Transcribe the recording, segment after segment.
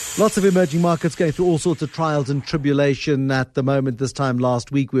Lots of emerging markets going through all sorts of trials and tribulation at the moment. This time last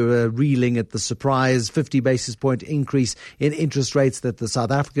week, we were reeling at the surprise 50 basis point increase in interest rates that the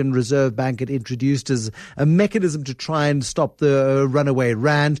South African Reserve Bank had introduced as a mechanism to try and stop the runaway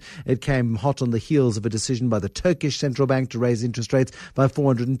rand. It came hot on the heels of a decision by the Turkish central bank to raise interest rates by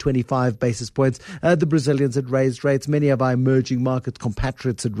 425 basis points. The Brazilians had raised rates. Many of our emerging market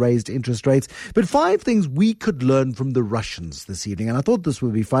compatriots had raised interest rates. But 5 things we could learn from the Russians this evening. And I thought this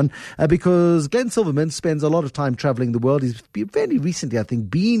would be fun. Because Glen Silverman spends a lot of time traveling the world. He's fairly recently, I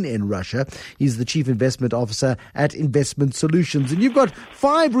think, been in Russia. He's the Chief Investment Officer at Investment Solutions. And you've got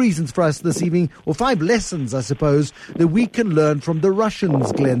 5 reasons for us this evening, or 5 lessons, I suppose, that we can learn from the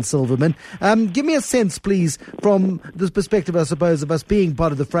Russians, Glen Silverman. Give me a sense, please, from the perspective, I suppose, of us being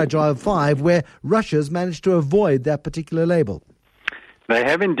part of the Fragile Five, where Russia's managed to avoid that particular label. They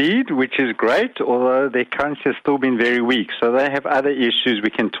have indeed, which is great, although their currency has still been very weak. So they have other issues we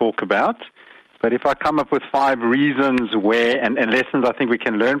can talk about. But if I come up with 5 reasons where, and lessons I think we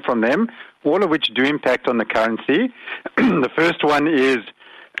can learn from them, all of which do impact on the currency. The first one is,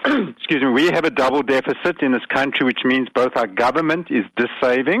 we have a double deficit in this country, which means both our government is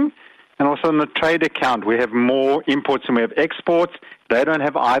dissaving, and also on the trade account, we have more imports than we have exports. They don't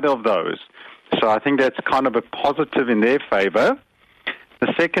have either of those. So I think that's kind of a positive in their favor.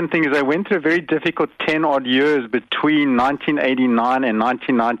 The second thing is they went through a very difficult 10-odd years between 1989 and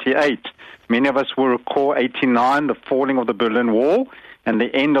 1998. Many of us will recall 89, the falling of the Berlin Wall, and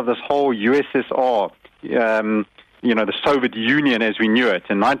the end of this whole USSR, the Soviet Union as we knew it.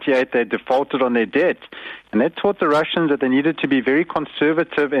 In 98, they defaulted on their debt. And that taught the Russians that they needed to be very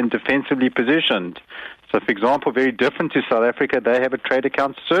conservative and defensively positioned. So, for example, very different to South Africa, they have a trade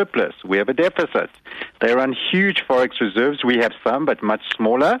account surplus. We have a deficit. They run huge forex reserves. We have some, but much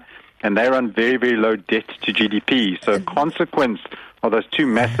smaller. And they run very, very low debt to GDP. So, a consequence of those 2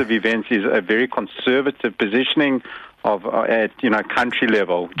 massive events is a very conservative positioning of at country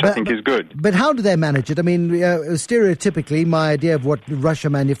level, which I think is good. But how do they manage it? I mean, stereotypically, my idea of what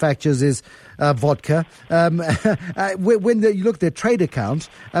Russia manufactures is vodka. When you look at their trade account,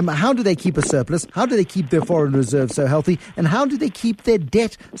 how do they keep a surplus? How do they keep their foreign reserves so healthy? And how do they keep their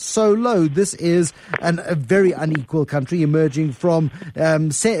debt so low? This is a very unequal country emerging from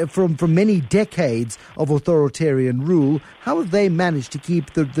many decades of authoritarian rule. How have they managed to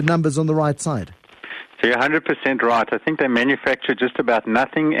keep the numbers on the right side? So you're 100% right. I think they manufacture just about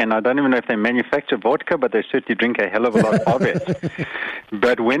nothing, and I don't even know if they manufacture vodka, but they certainly drink a hell of a lot of it.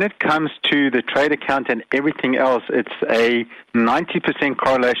 But when it comes to the trade account and everything else, it's a 90%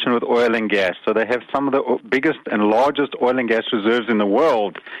 correlation with oil and gas. So they have some of the biggest and largest oil and gas reserves in the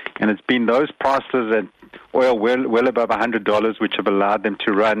world, and it's been those prices at oil well above $100 which have allowed them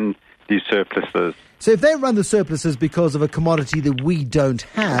to run these surpluses. So if they run the surpluses because of a commodity that we don't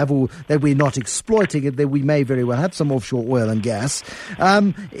have or that we're not exploiting, it, that we may very well have some offshore oil and gas,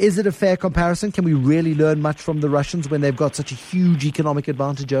 is it a fair comparison? Can we really learn much from the Russians when they've got such a huge economic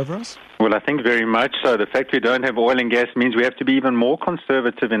advantage over us? Well, I think very much so. The fact we don't have oil and gas means we have to be even more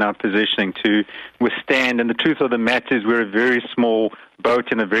conservative in our positioning to withstand. And the truth of the matter is we're a very small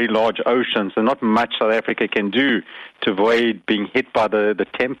boat in a very large ocean, so not much South Africa can do to avoid being hit by the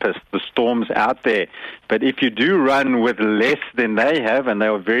tempest, the storms out there. But if you do run with less than they have, and they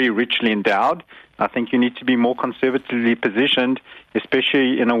are very richly endowed, I think you need to be more conservatively positioned,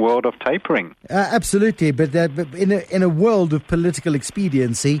 especially in a world of tapering. Absolutely, but in a world of political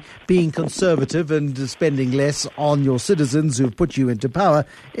expediency, being conservative and spending less on your citizens who've put you into power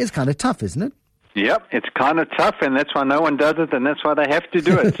is kind of tough, isn't it? Yep, it's kind of tough, and that's why no one does it, and that's why they have to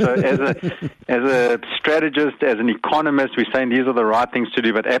do it. So as a strategist, as an economist, we're saying these are the right things to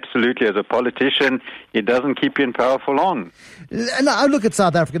do, but absolutely, as a politician, it doesn't keep you in power for long. And I look at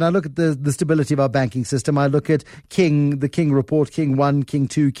South Africa, and I look at the stability of our banking system. I look at the King report, King 1, King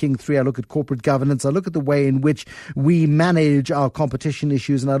 2, King 3. I look at corporate governance. I look at the way in which we manage our competition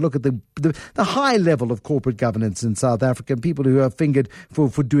issues, and I look at the high level of corporate governance in South Africa. People who are fingered for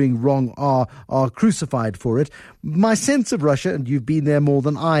doing wrong are crucified for it. My sense of Russia, and you've been there more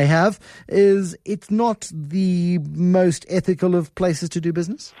than I have, is it's not the most ethical of places to do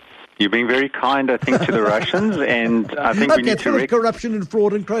business? You're being very kind, I think, to the Russians, and I think we need to... corruption and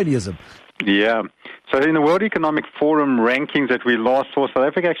fraud and cronyism. Yeah. So in the World Economic Forum rankings that we last saw, South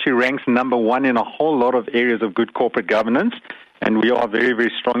Africa actually ranks number 1 in a whole lot of areas of good corporate governance, and we are very,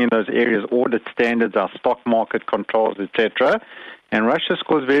 very strong in those areas, audit standards, our stock market controls, etc., and Russia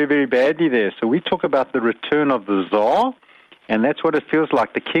scores very, very badly there. So we talk about the return of the Tsar, and that's what it feels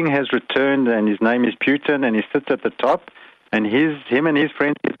like. The king has returned, and his name is Putin, and he sits at the top, and him and his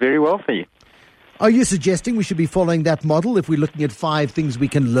friends is very wealthy. Are you suggesting we should be following that model if we're looking at 5 things we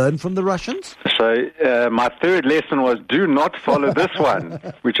can learn from the Russians? So my third lesson was do not follow this one,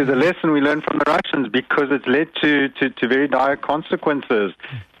 which is a lesson we learned from the Russians because it's led to very dire consequences.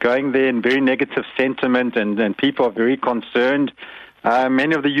 Going there in very negative sentiment and people are very concerned.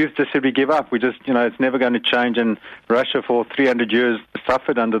 Many of the youth just said we give up. We just, it's never going to change. And Russia for 300 years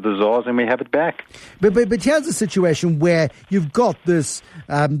suffered under the Tsars, and we have it back. But here's a situation where you've got this,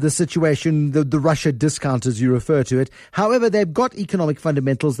 the situation, the Russia discount, as you refer to it. However, they've got economic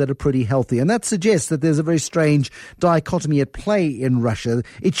fundamentals that are pretty healthy. And that suggests that there's a very strange dichotomy at play in Russia.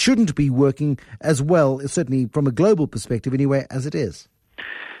 It shouldn't be working as well, certainly from a global perspective anyway, as it is.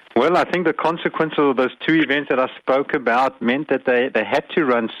 Well, I think the consequences of those 2 events that I spoke about meant that they had to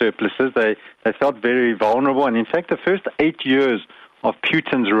run surpluses. They felt very vulnerable. And in fact, the first 8 years of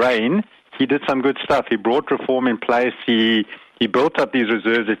Putin's reign, he did some good stuff. He brought reform in place. He built up these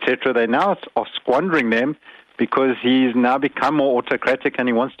reserves, etc. They now are squandering them because he's now become more autocratic and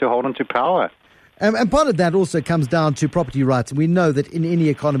he wants to hold on to power. And part of that also comes down to property rights. And we know that in any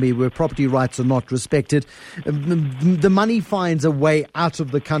economy where property rights are not respected, the money finds a way out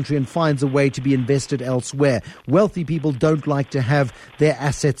of the country and finds a way to be invested elsewhere. Wealthy people don't like to have their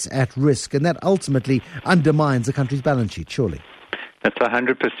assets at risk, and that ultimately undermines a country's balance sheet, surely. That's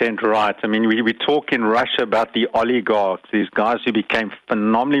 100% right. I mean, we talk in Russia about the oligarchs, these guys who became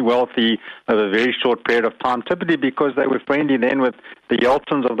phenomenally wealthy over a very short period of time, typically because they were friendly then with the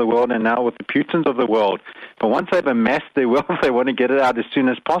Yeltsins of the world and now with the Putins of the world. But once they've amassed their wealth, they want to get it out as soon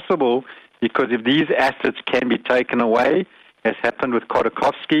as possible, because if these assets can be taken away, as happened with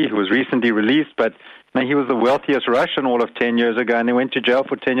Khodorkovsky, who was recently released, but he was the wealthiest Russian all of 10 years ago, and he went to jail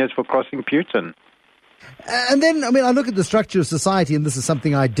for 10 years for crossing Putin. And then, I look at the structure of society, and this is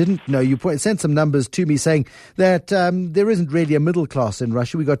something I didn't know. You sent some numbers to me saying that there isn't really a middle class in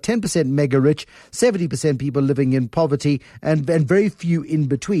Russia. We've got 10% mega rich, 70% people living in poverty, and very few in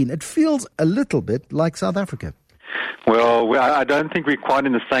between. It feels a little bit like South Africa. Well, I don't think we're quite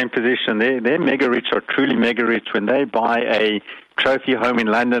in the same position. They're mega rich or truly mega rich when they buy a trophy home in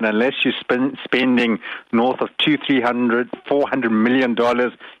London. Unless you're spending north of $200, $300, $400 million,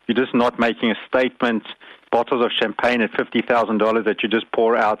 you're just not making a statement. Bottles of champagne at $50,000 that you just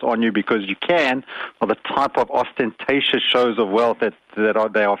pour out on you because you can, or the type of ostentatious shows of wealth that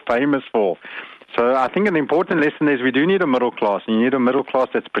they are famous for. So I think an important lesson is we do need a middle class, and you need a middle class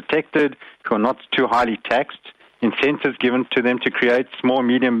that's protected, who are not too highly taxed, incentives given to them to create small,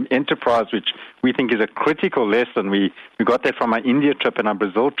 medium enterprise, which we think is a critical lesson. We got that from our India trip and our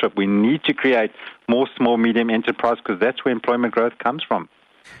Brazil trip. We need to create more small, medium enterprise because that's where employment growth comes from.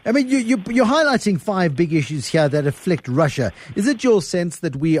 You're highlighting 5 big issues here that afflict Russia. Is it your sense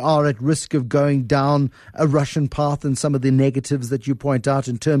that we are at risk of going down a Russian path and some of the negatives that you point out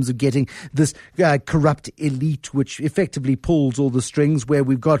in terms of getting this corrupt elite which effectively pulls all the strings, where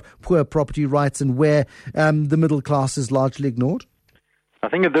we've got poor property rights and where the middle class is largely ignored? I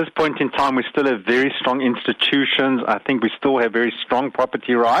think at this point in time we still have very strong institutions. I think we still have very strong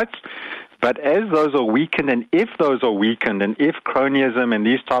property rights. But as those are weakened, and if those are weakened, and if cronyism and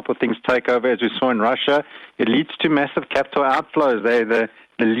these type of things take over, as we saw in Russia, it leads to massive capital outflows. They're the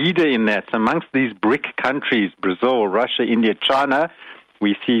leader in that. Amongst these BRIC countries, Brazil, Russia, India, China,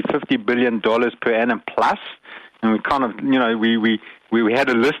 we see $50 billion per annum plus. And we kind of, we had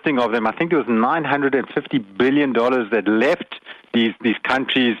a listing of them. I think it was $950 billion that left these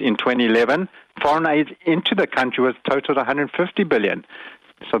countries in 2011. Foreign aid into the country was totaled $150 billion.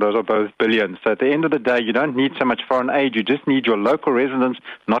 So those are both billions. So at the end of the day, you don't need so much foreign aid. You just need your local residents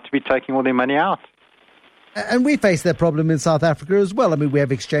not to be taking all their money out. And we face that problem in South Africa as well. We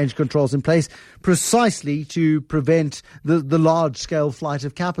have exchange controls in place precisely to prevent the large-scale flight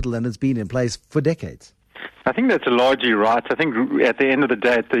of capital, and it's been in place for decades. I think that's largely right. I think at the end of the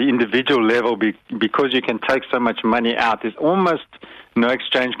day, at the individual level, because you can take so much money out, there's almost no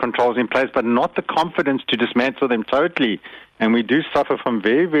exchange controls in place, but not the confidence to dismantle them totally. And we do suffer from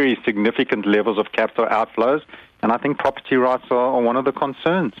very, very significant levels of capital outflows. And I think property rights are one of the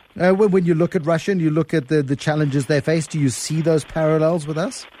concerns. When you look at Russia and you look at the challenges they face, do you see those parallels with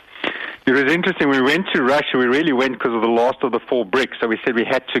us? It was interesting. We went to Russia. We really went because of the last of the 4 BRICS. So we said we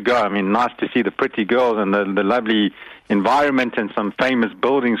had to go. Nice to see the pretty girls and the lovely environment and some famous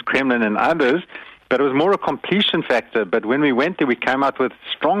buildings, Kremlin and others. But it was more a completion factor. But when we went there, we came out with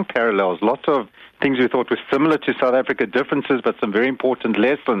strong parallels, lots of things we thought were similar to South Africa, differences, but some very important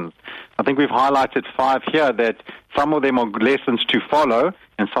lessons. I think we've highlighted 5 here that some of them are lessons to follow,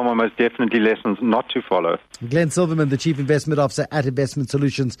 and some are most definitely lessons not to follow. Glen Silverman, the Chief Investment Officer at Investment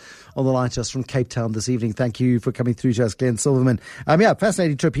Solutions, on the line just from Cape Town this evening. Thank you for coming through to us, Glen Silverman.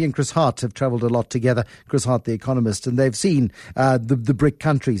 Fascinating trip. He and Chris Hart have travelled a lot together. Chris Hart, the economist, and they've seen the BRIC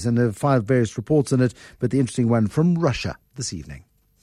countries and have filed various reports on it, but the interesting one from Russia this evening.